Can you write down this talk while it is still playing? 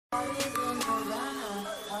Hey,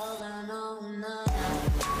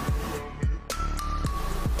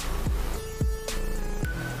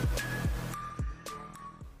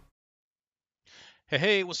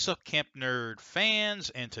 what's up, Camp Nerd fans?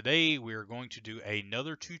 And today we're going to do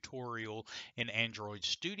another tutorial in Android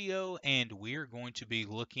Studio, and we're going to be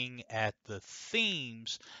looking at the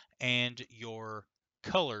themes and your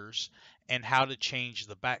colors and how to change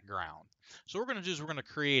the background. So what we're going to do is we're going to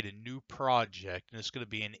create a new project, and it's going to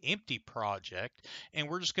be an empty project, and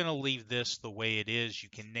we're just going to leave this the way it is. You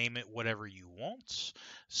can name it whatever you want.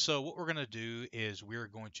 So what we're going to do is we're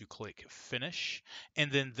going to click Finish, and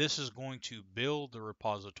then this is going to build the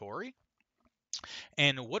repository.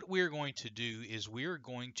 And what we're going to do is we're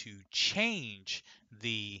going to change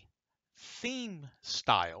the theme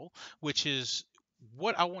style, which is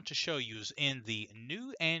what I want to show you is in the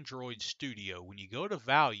new Android Studio, when you go to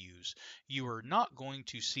values, you are not going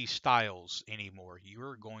to see styles anymore. You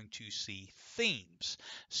are going to see themes.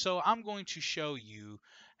 So I'm going to show you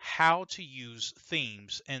how to use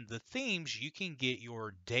themes, and the themes you can get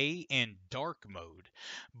your day and dark mode.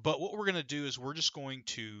 But what we're going to do is we're just going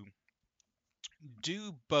to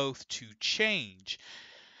do both to change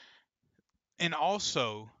and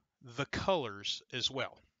also the colors as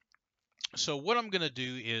well. So what I'm going to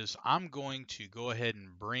do is I'm going to go ahead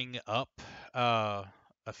and bring up uh,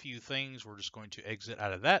 a few things. We're just going to exit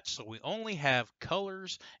out of that. So we only have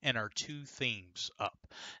colors and our two themes up.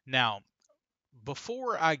 Now,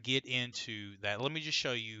 before I get into that, let me just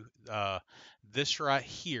show you this right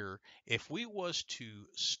here. If we was to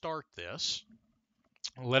start this,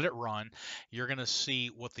 let it run, you're going to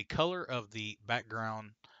see what the color of the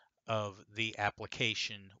background of the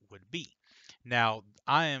application would be. Now,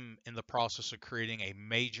 I am in the process of creating a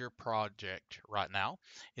major project right now.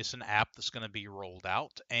 It's an app that's going to be rolled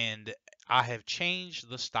out, and I have changed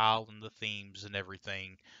the style and the themes and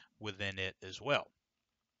everything within it as well.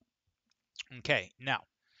 Okay, now,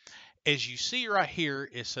 as you see right here,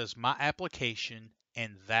 it says my application,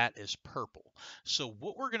 and that is purple. So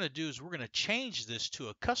what we're going to do is we're going to change this to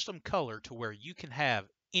a custom color to where you can have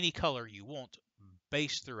any color you want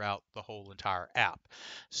based throughout the whole entire app.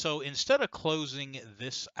 So instead of closing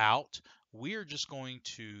this out, we're just going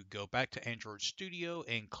to go back to Android Studio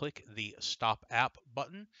and click the Stop App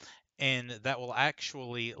button, and that will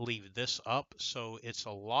actually leave this up, so it's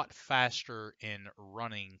a lot faster in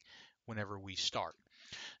running whenever we start.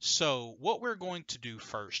 So what we're going to do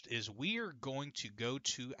first is we are going to go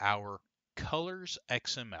to our colors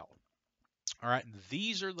XML. All right,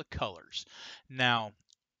 these are the colors. Now,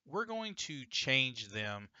 we're going to change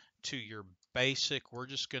them to your basic. We're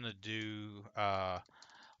just going to do,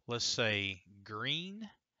 let's say, green.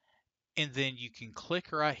 And then you can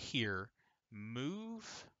click right here,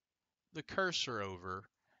 move the cursor over,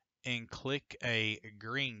 and click a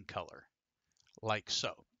green color, like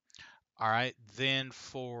so. All right, then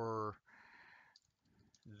for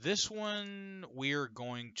this one, we're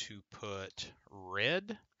going to put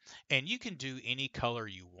red, and you can do any color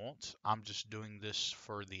you want. I'm just doing this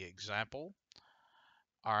for the example.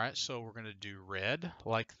 All right, so we're going to do red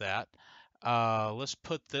like that. Let's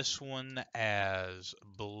put this one as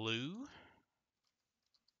blue.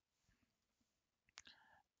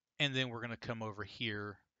 And then we're going to come over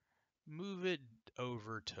here, move it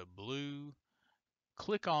over to blue,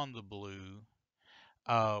 click on the blue.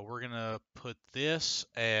 We're going to put this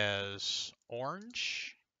as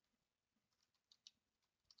orange.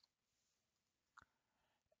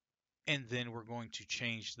 And then we're going to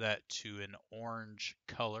change that to an orange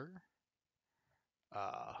color,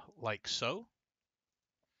 like so.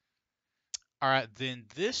 All right, then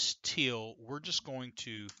this teal, we're just going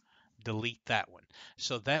to delete that one.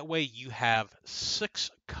 So that way you have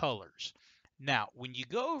 6 colors. Now, when you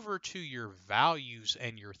go over to your values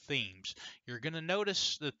and your themes, you're going to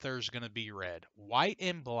notice that there's going to be red, white,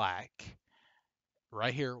 and black.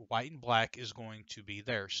 Right here, white and black is going to be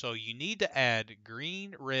there. So you need to add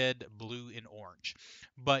green, red, blue, and orange.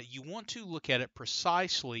 But you want to look at it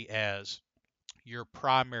precisely as your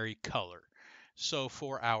primary color. So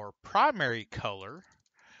for our primary color,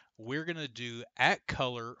 we're going to do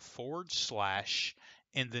 @color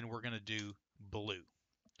 / and then we're going to do blue.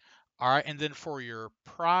 All right, and then for your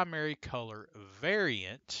primary color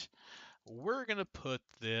variant, we're going to put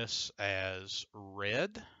this as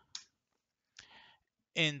red.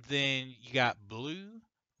 And then you got blue,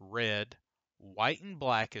 red, white, and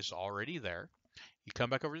black is already there. You come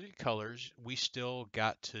back over to the colors, we still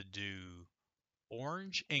got to do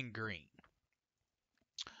orange and green.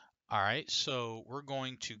 All right, so we're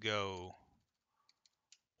going to go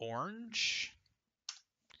orange,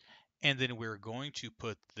 and then we're going to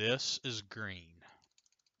put this as green.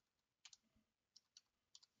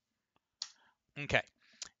 Okay.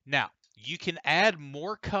 Now, you can add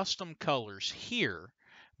more custom colors here,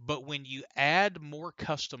 but when you add more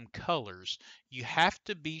custom colors, you have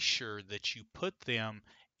to be sure that you put them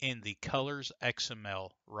in the colors XML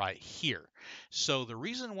right here. So the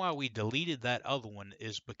reason why we deleted that other one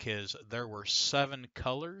is because there were 7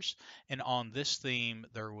 colors, and on this theme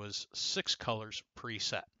there was 6 colors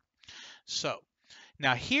preset. So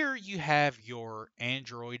now here you have your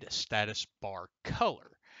Android status bar color.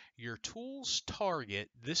 Your tools target,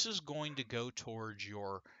 this is going to go towards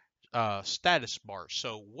your status bar.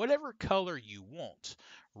 So whatever color you want.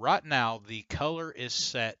 Right now the color is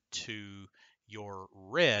set to your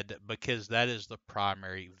red because that is the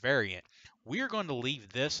primary variant. We are going to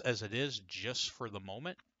leave this as it is just for the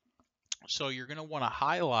moment. So you're going to want to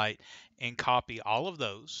highlight and copy all of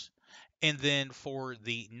those. And then for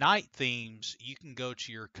the night themes, you can go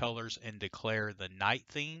to your colors and declare the night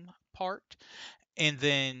theme part. And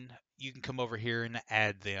then you can come over here and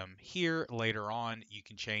add them here. Later on, you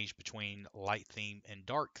can change between light theme and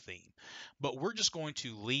dark theme. But we're just going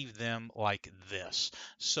to leave them like this.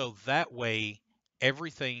 So that way,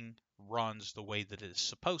 everything runs the way that it's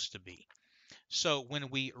supposed to be. So when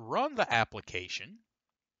we run the application,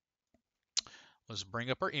 let's bring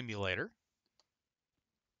up our emulator.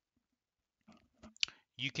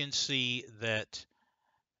 You can see that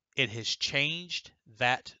it has changed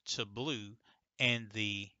that to blue and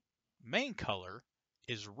the main color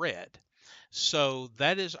is red. So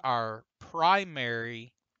that is our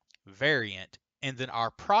primary variant, and then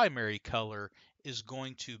our primary color is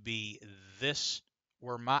going to be this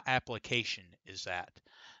where my application is at.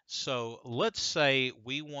 So let's say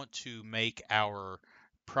we want to make our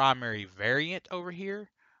primary variant over here.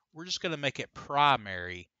 We're just going to make it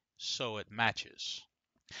primary so it matches.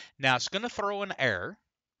 Now it's going to throw an error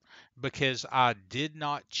because I did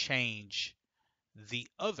not change the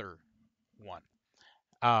other one.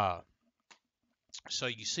 Uh, so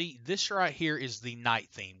you see this right here is the night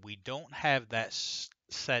theme. We don't have that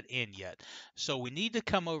set in yet. So we need to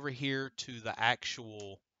come over here to the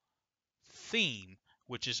actual theme,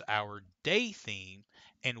 which is our day theme.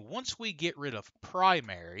 And once we get rid of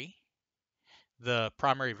primary, the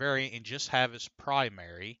primary variant, and just have as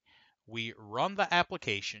primary, we run the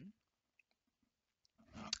application.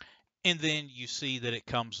 And then you see that it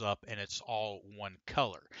comes up and it's all one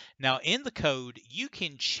color. Now in the code, you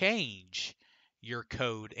can change your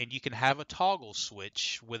code and you can have a toggle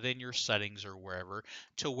switch within your settings or wherever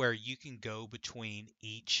to where you can go between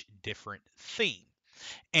each different theme.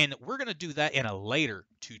 And we're going to do that in a later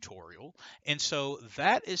tutorial. And so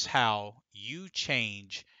that is how you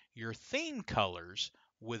change your theme colors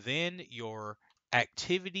within your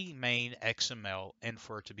activity main XML and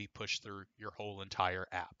for it to be pushed through your whole entire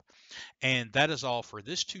app. And that is all for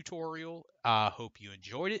this tutorial. I hope you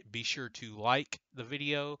enjoyed it. Be sure to like the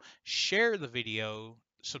video, share the video,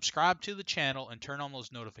 subscribe to the channel, and turn on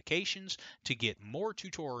those notifications to get more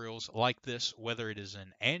tutorials like this, whether it is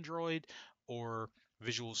in Android or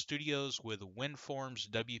Visual Studios with WinForms,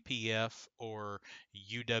 WPF, or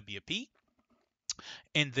UWP.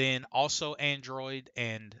 And then also Android,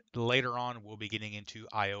 and later on we'll be getting into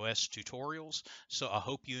iOS tutorials. So I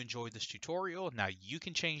hope you enjoyed this tutorial. Now you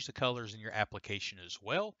can change the colors in your application as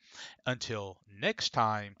well. Until next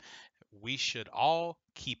time, we should all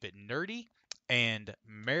keep it nerdy, and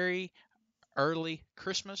Merry early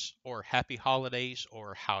Christmas or happy holidays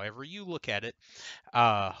or however you look at it.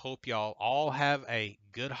 Hope y'all all have a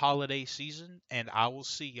good holiday season, and I will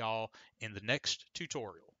see y'all in the next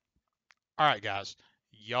tutorial. All right, guys,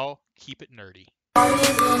 y'all keep it nerdy.